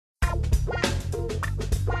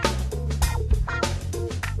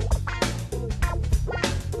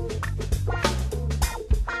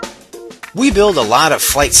We build a lot of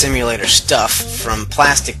flight simulator stuff from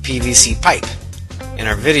plastic PVC pipe. In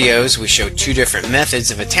our videos, we show two different methods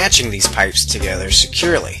of attaching these pipes together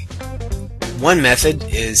securely. One method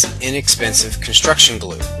is inexpensive construction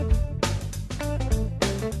glue.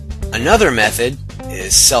 Another method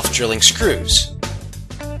is self-drilling screws.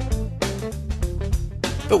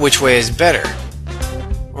 But which way is better?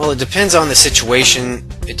 Well, it depends on the situation,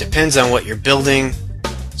 it depends on what you're building.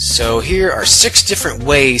 So here are 6 different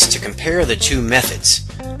ways to compare the two methods.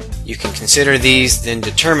 You can consider these, then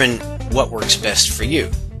determine what works best for you.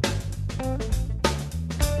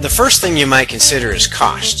 The first thing you might consider is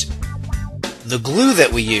cost. The glue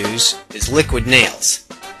that we use is liquid nails.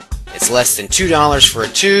 It's less than $2 for a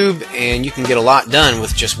tube, and you can get a lot done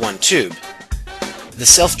with just one tube. The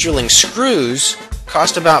self-drilling screws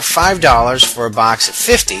cost about $5 for a box of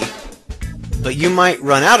 50, but you might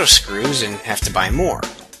run out of screws and have to buy more.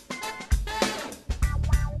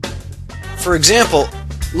 For example,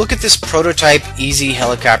 look at this prototype Easy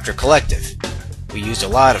Helicopter Collective. We used a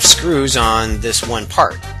lot of screws on this one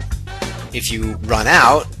part. If you run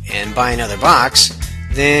out and buy another box,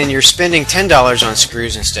 then you're spending $10 on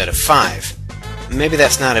screws instead of $5. Maybe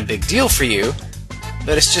that's not a big deal for you,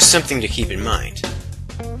 but it's just something to keep in mind.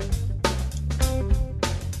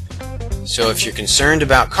 So if you're concerned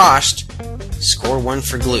about cost, score 1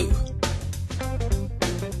 for glue.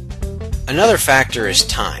 Another factor is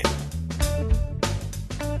time.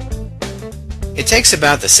 It takes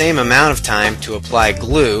about the same amount of time to apply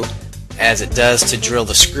glue as it does to drill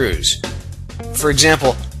the screws. For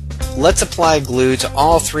example, let's apply glue to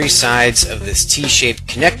all 3 sides of this T-shaped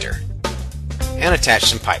connector and attach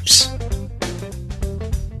some pipes.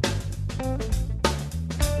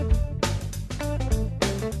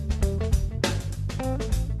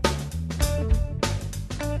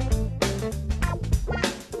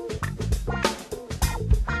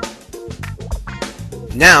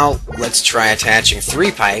 Now, let's try attaching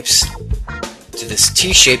 3 pipes to this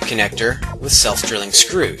T-shaped connector with self-drilling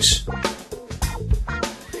screws.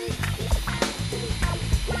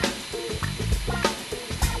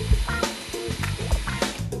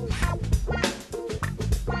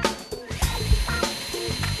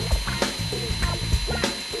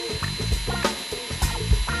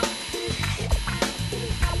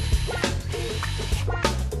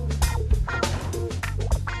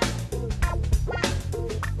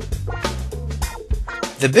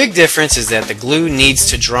 The big difference is that the glue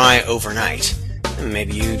needs to dry overnight.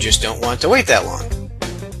 Maybe you just don't want to wait that long.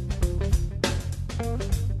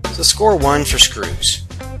 So score 1 for screws.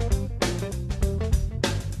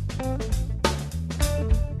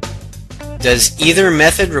 Does either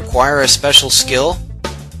method require a special skill?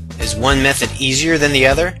 Is one method easier than the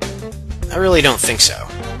other? I really don't think so.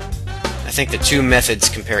 I think the two methods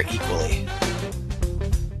compare equally.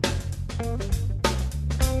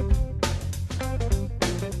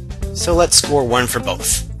 So let's score 1 for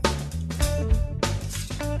both.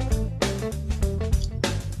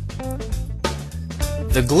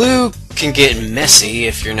 The glue can get messy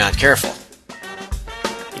if you're not careful.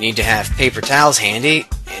 You need to have paper towels handy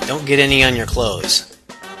and don't get any on your clothes.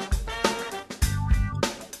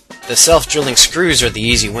 The self-drilling screws are the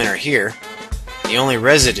easy winner here. The only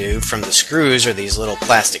residue from the screws are these little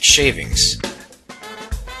plastic shavings.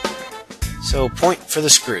 So point for the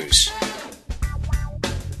screws.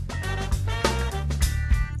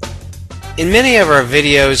 In many of our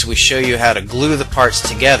videos, we show you how to glue the parts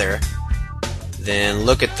together, then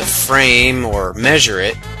look at the frame or measure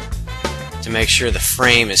it to make sure the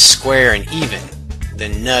frame is square and even,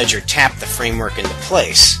 then nudge or tap the framework into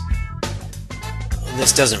place.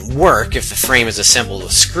 This doesn't work if the frame is assembled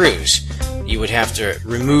with screws. You would have to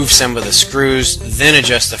remove some of the screws, then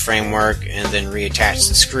adjust the framework, and then reattach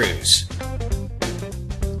the screws.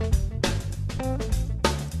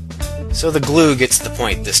 So the glue gets the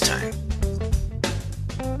point this time.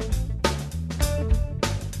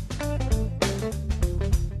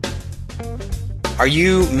 Are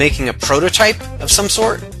you making a prototype of some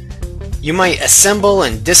sort? You might assemble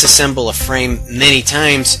and disassemble a frame many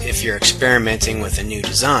times if you're experimenting with a new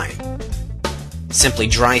design. Simply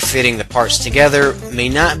dry fitting the parts together may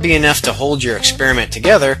not be enough to hold your experiment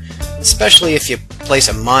together, especially if you place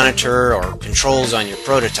a monitor or controls on your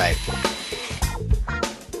prototype.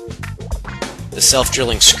 The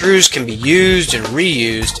self-drilling screws can be used and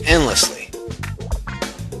reused endlessly.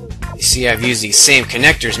 You see, I've used these same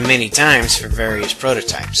connectors many times for various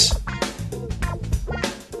prototypes.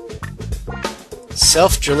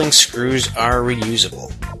 Self-drilling screws are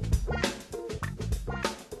reusable.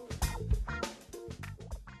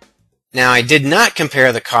 Now, I did not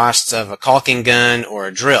compare the costs of a caulking gun or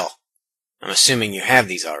a drill. I'm assuming you have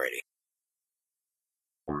these already.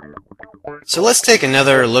 So let's take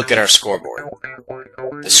another look at our scoreboard.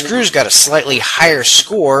 The screws got a slightly higher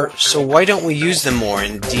score, so why don't we use them more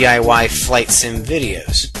in DIY flight sim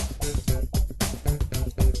videos?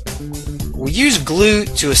 We use glue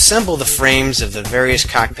to assemble the frames of the various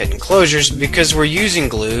cockpit enclosures because we're using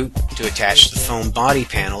glue to attach the foam body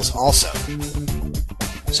panels also.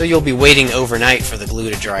 So you'll be waiting overnight for the glue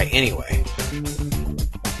to dry anyway.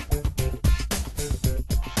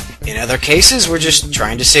 In other cases, we're just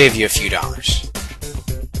trying to save you a few dollars.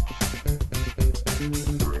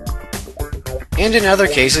 And in other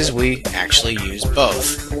cases, we actually use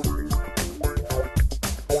both.